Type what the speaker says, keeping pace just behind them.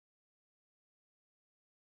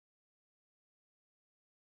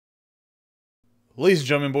Ladies and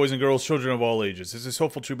gentlemen, boys and girls, children of all ages, this is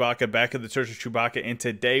Hopeful Chewbacca back at the Church of Chewbacca, and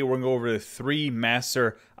today we're going to go over the 3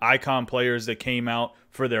 Master Icon players that came out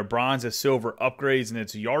for their Bronze and Silver upgrades, and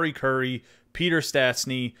it's Jari Kurri, Peter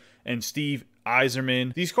Stastny, and Steve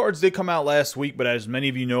Yzerman. These cards did come out last week, but as many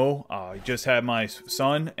of you know, I just had my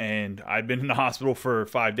son, and I've been in the hospital for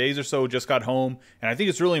 5 days or so, just got home, and I think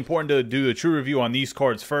it's really important to do a true review on these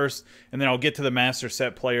cards first, and then I'll get to the Master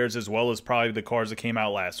Set players as well as probably the cards that came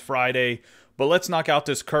out last Friday. But let's knock out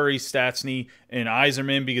this Kurri, Stastny, and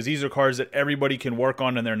Yzerman because these are cards that everybody can work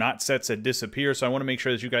on and they're not sets that disappear. So I want to make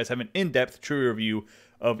sure that you guys have an in-depth true review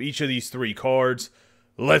of each of these 3 cards.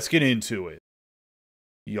 Let's get into it.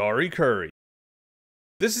 Jari Kurri.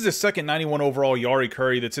 This is the second 91 overall Jari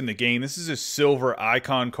Kurri that's in the game. This is a silver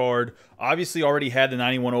icon card. Obviously already had the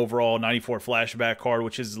 91 overall 94 flashback card,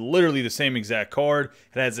 which is literally the same exact card.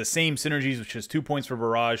 It has the same synergies, which is 2 points for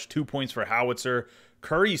barrage, 2 points for howitzer.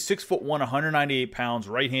 Kurri's 6'1", 198 pounds,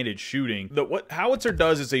 right-handed shooting. What howitzer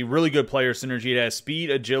does is a really good player synergy. It has speed,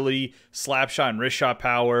 agility, slap shot, and wrist shot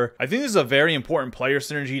power. I think this is a very important player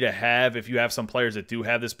synergy to have if you have some players that do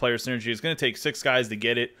have this player synergy. It's going to take 6 guys to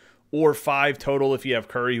get it, or 5 total if you have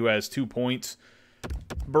Kurri, who has 2 points.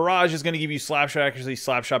 Barrage is going to give you slap shot accuracy,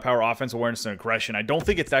 slap shot power, offense awareness, and aggression. I don't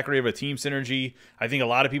think it's that great of a team synergy. I think a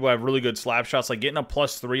lot of people have really good slap shots, like getting a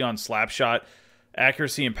 +3 on slap shot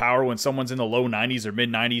accuracy and power when someone's in the low 90s or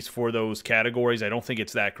mid 90s for those categories. I don't think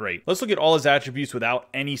it's that great. Let's look at all his attributes without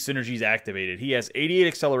any synergies activated. He has 88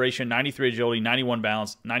 acceleration, 93 agility, 91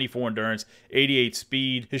 balance, 94 endurance, 88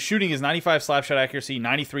 speed. His shooting is 95 slap shot accuracy,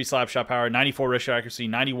 93 slap shot power, 94 wrist shot accuracy,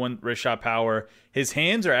 91 wrist shot power. His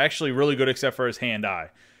hands are actually really good except for his hand-eye.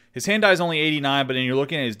 His hand-eye is only 89, but then you're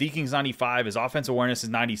looking at his D-King's 95, his offense awareness is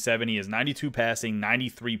 97, he has 92 passing,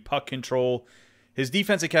 93 puck control. His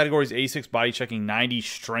defensive category is 86 body checking, 90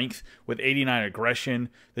 strength with 89 aggression.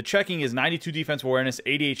 The checking is 92 defensive awareness,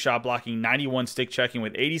 88 shot blocking, 91 stick checking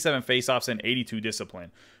with 87 faceoffs and 82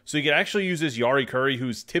 discipline. So you could actually use this Jari Kurri,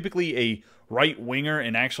 who's typically a right winger,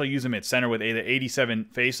 and actually use him at center with 87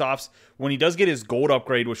 faceoffs. When he does get his gold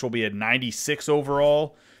upgrade, which will be at 96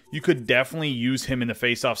 overall, you could definitely use him in the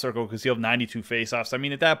faceoff circle because he'll have 92 faceoffs. I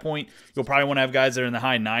mean, at that point, you'll probably want to have guys that are in the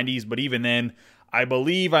high 90s, but even then, I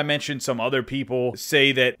believe I mentioned some other people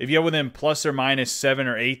say that if you have within ±7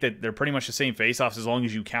 or 8, that they're pretty much the same faceoffs as long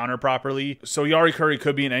as you counter properly. So Jari Kurri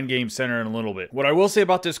could be an endgame center in a little bit. What I will say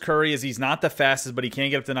about this Kurri is he's not the fastest, but he can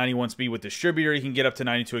get up to 91 speed with distributor. He can get up to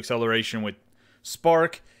 92 acceleration with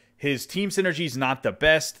spark. His team synergy is not the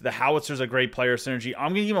best. The howitzer's a great player synergy.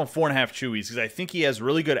 I'm going to give him 4.5 Chewies because I think he has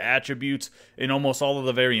really good attributes in almost all of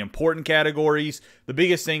the very important categories. The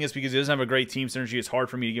biggest thing is because he doesn't have a great team synergy, it's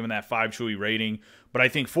hard for me to give him that 5 Chewie rating. But I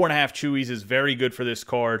think 4.5 Chewies is very good for this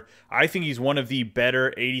card. I think he's one of the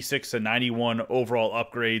better 86 to 91 overall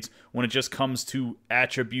upgrades when it just comes to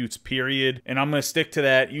attributes, period. And I'm going to stick to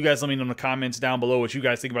that. You guys let me know in the comments down below what you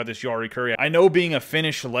guys think about this Jari Kurri. I know being a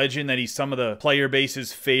Finnish legend that he's some of the player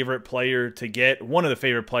base's favorite player to get. One of the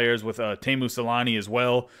favorite players with Teemu Selanne as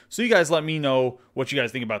well. So you guys let me know what you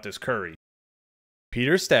guys think about this Kurri.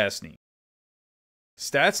 Peter Stastny.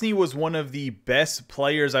 Stastny was one of the best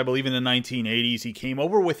players, I believe, in the 1980s. He came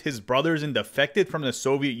over with his brothers and defected from the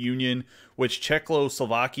Soviet Union, which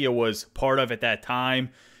Czechoslovakia was part of at that time.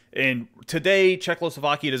 And today,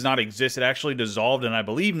 Czechoslovakia does not exist. It actually dissolved in, I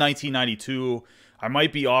believe, 1992. I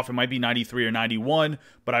might be off. It might be 93 or 91,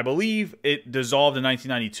 but I believe it dissolved in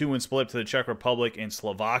 1992 and split up to the Czech Republic and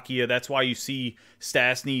Slovakia. That's why you see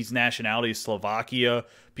Stastny's nationality is Slovakia,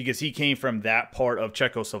 because he came from that part of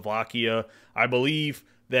Czechoslovakia. I believe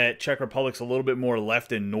that Czech Republic's a little bit more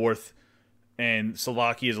left and north, and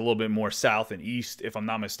Slovakia is a little bit more south and east, if I'm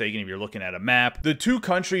not mistaken, if you're looking at a map. The 2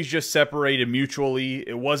 countries just separated mutually.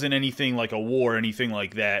 It wasn't anything like a war or anything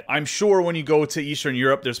like that. I'm sure when you go to Eastern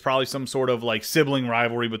Europe, there's probably some sort of like sibling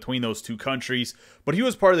rivalry between those 2 countries. But he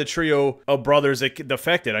was part of the trio of brothers that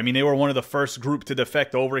defected. I mean, they were one of the first group to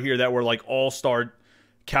defect over here that were like all-star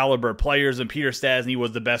caliber players, and Peter Stastny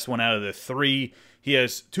was the best one out of the 3. He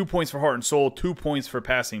has 2 points for heart and soul, 2 points for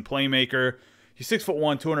passing playmaker. He's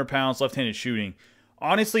 6'1", 200 pounds, left-handed shooting.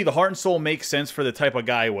 Honestly, the heart and soul makes sense for the type of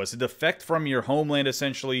guy he was. A defect from your homeland,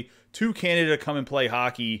 essentially, to Canada to come and play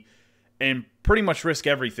hockey and pretty much risk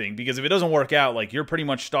everything. Because if it doesn't work out, like, you're pretty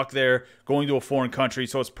much stuck there going to a foreign country.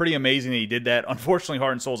 So it's pretty amazing that he did that. Unfortunately,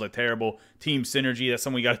 heart and soul is a terrible team synergy. That's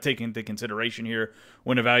something we got to take into consideration here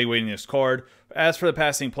when evaluating this card. As for the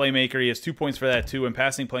passing playmaker, he has 2 points for that too. And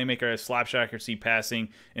passing playmaker has slap shot accuracy, passing,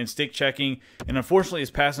 and stick checking. And unfortunately,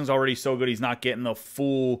 his passing is already so good, he's not getting the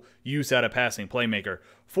full use out of passing playmaker.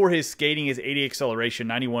 For his skating is 80 acceleration,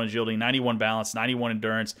 91 agility, 91 balance, 91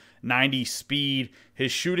 endurance, 90 speed.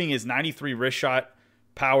 His shooting is 93 wrist shot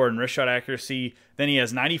power and wrist shot accuracy. Then he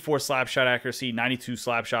has 94 slap shot accuracy, 92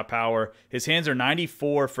 slap shot power. His hands are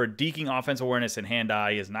 94 for deking, offensive awareness, and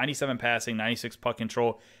hand-eye. He has 97 passing, 96 puck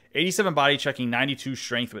control, 87 body checking, 92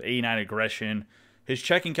 strength with 89 aggression. His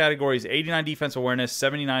checking category is 89 defense awareness,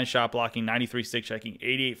 79 shot blocking, 93 stick checking,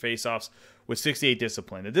 88 faceoffs with 68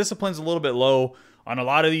 discipline. The discipline's a little bit low. On a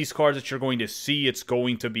lot of these cards that you're going to see, it's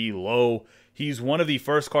going to be low. He's one of the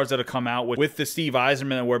first cards that have come out with the Steve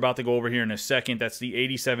Yzerman that we're about to go over here in a second. That's the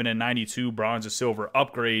 87 and 92 bronze to silver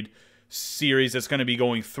upgrade series that's going to be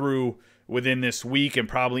going through within this week and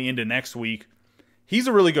probably into next week. He's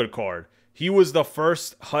a really good card. He was the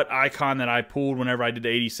first HUT icon that I pulled whenever I did the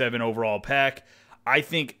 87 overall pack. I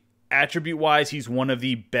think attribute-wise, he's one of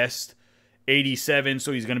the best 87,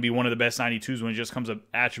 so he's going to be one of the best 92s when it just comes to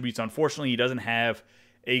attributes. Unfortunately, he doesn't have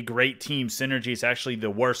a great team synergy. It's actually the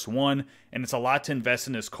worst one, and it's a lot to invest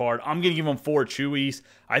in this card. I'm going to give him 4 Chewies.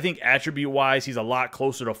 I think attribute-wise, he's a lot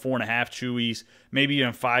closer to 4.5 Chewies, maybe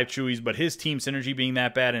even 5 Chewies, but his team synergy being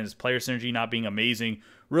that bad and his player synergy not being amazing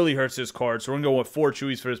really hurts this card. So we're going to go with 4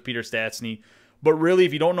 Chewies for this Peter Stastny. But really,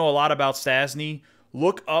 if you don't know a lot about Stastny,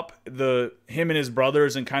 look up him and his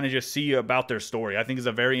brothers and kind of just see about their story. I think it's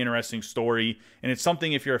a very interesting story, and it's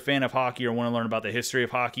something, if you're a fan of hockey or want to learn about the history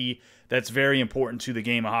of hockey, that's very important to the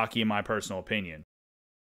game of hockey in my personal opinion.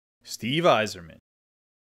 Steve Yzerman.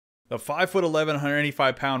 The 5'11",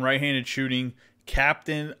 185-pound right-handed shooting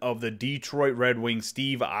captain of the Detroit Red Wings,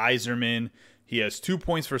 Steve Yzerman. He has 2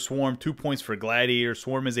 points for Swarm, 2 points for Gladiator.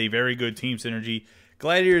 Swarm is a very good team synergy.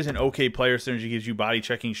 Gladiator is an okay player synergy, gives you body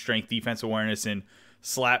checking, strength, defense awareness, and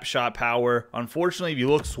slap shot power. Unfortunately, if you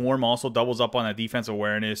look, Swarm also doubles up on that defense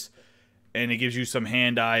awareness, and it gives you some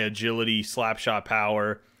hand-eye agility, slap shot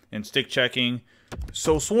power, and stick checking.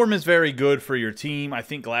 So Swarm is very good for your team. I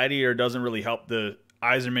think Gladiator doesn't really help the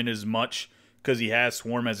Yzerman as much because he has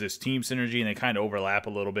Swarm as his team synergy, and they kind of overlap a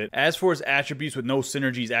little bit. As for his attributes with no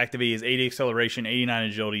synergies activated, is 80 acceleration, 89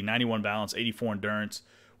 agility, 91 balance, 84 endurance,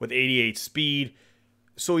 with 88 speed.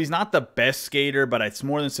 So he's not the best skater, but it's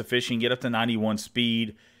more than sufficient. You can get up to 91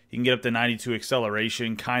 speed. You can get up to 92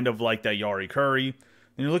 acceleration, kind of like that Jari Kurri.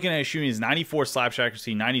 Then you're looking at his shooting is 94 slap shot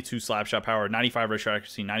accuracy, 92 slap shot power, 95 wrist shot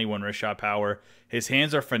accuracy, 91 wrist shot power. His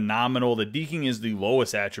hands are phenomenal. The deking is the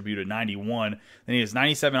lowest attribute at 91. Then he has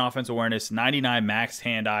 97 offense awareness, 99 max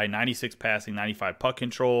hand-eye, 96 passing, 95 puck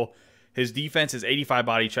control. His defense is 85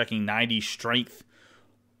 body checking, 90 strength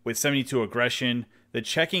with 72 aggression. The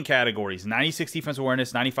checking categories, 96 defense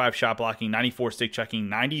awareness, 95 shot blocking, 94 stick checking,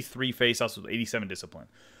 93 faceoffs with 87 discipline.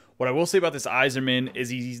 What I will say about this Yzerman is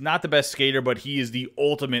he's not the best skater, but he is the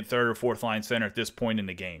ultimate third or fourth line center at this point in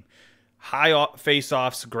the game. High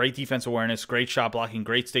faceoffs, great defense awareness, great shot blocking,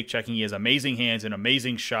 great stick checking. He has amazing hands and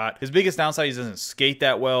amazing shot. His biggest downside is he doesn't skate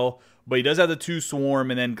that well, but he does have the 2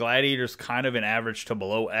 Swarm, and then Gladiator's kind of an average to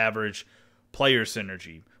below average player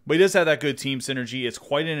synergy. But he does have that good team synergy. It's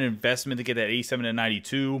quite an investment to get that 87 and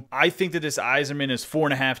 92. I think that this Yzerman is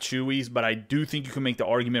 4.5 Chewies, but I do think you can make the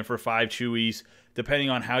argument for 5 Chewies, depending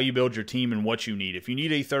on how you build your team and what you need. If you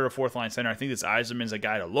need a third or fourth line center, I think this Yzerman is a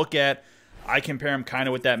guy to look at. I compare him kind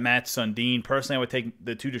of with that Matt Sundin. Personally, I would take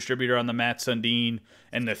the 2 distributor on the Matt Sundin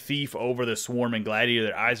and the Thief over the Swarm and Gladiator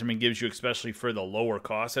that Yzerman gives you, especially for the lower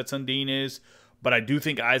cost that Sundin is. But I do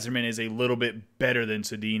think Yzerman is a little bit better than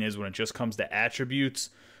Sundin is when it just comes to attributes.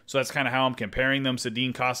 So that's kind of how I'm comparing them.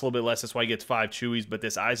 Sundin costs a little bit less. That's why he gets 5 Chewies. But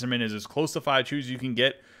this Yzerman is as close to 5 Chewies as you can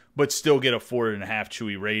get, but still get a 4.5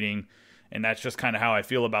 Chewie rating. And that's just kind of how I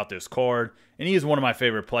feel about this card. And he is one of my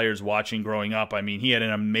favorite players watching growing up. I mean, he had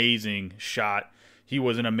an amazing shot. He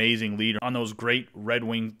was an amazing leader on those great Red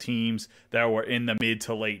Wing teams that were in the mid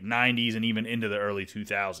to late 90s and even into the early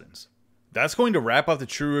 2000s. That's going to wrap up the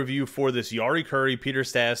true review for this Jari Kurri, Peter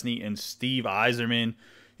Stastny, and Steve Yzerman.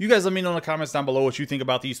 You guys let me know in the comments down below what you think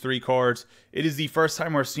about these 3 cards. It is the first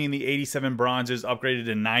time we're seeing the 87 bronzes upgraded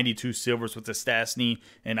to 92 silvers with the Stastny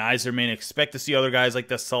and Yzerman. Expect to see other guys like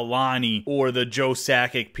the Solani or the Joe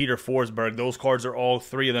Sakic, Peter Forsberg. Those cards are all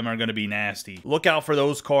 3 of them are going to be nasty. Look out for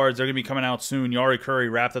those cards. They're going to be coming out soon. Jari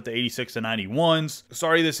Kurri wrapped up the 86 to 91s.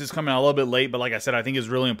 Sorry this is coming out a little bit late, but like I said, I think it's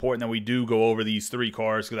really important that we do go over these 3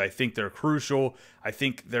 cards because I think they're crucial. I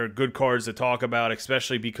think they're good cards to talk about,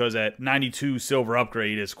 especially because at 92 silver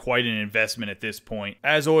upgrade is quite an investment at this point.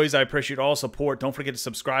 As always, I appreciate all support. Don't forget to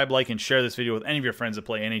subscribe, like, and share this video with any of your friends that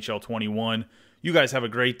play NHL 21. You guys have a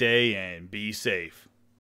great day and be safe.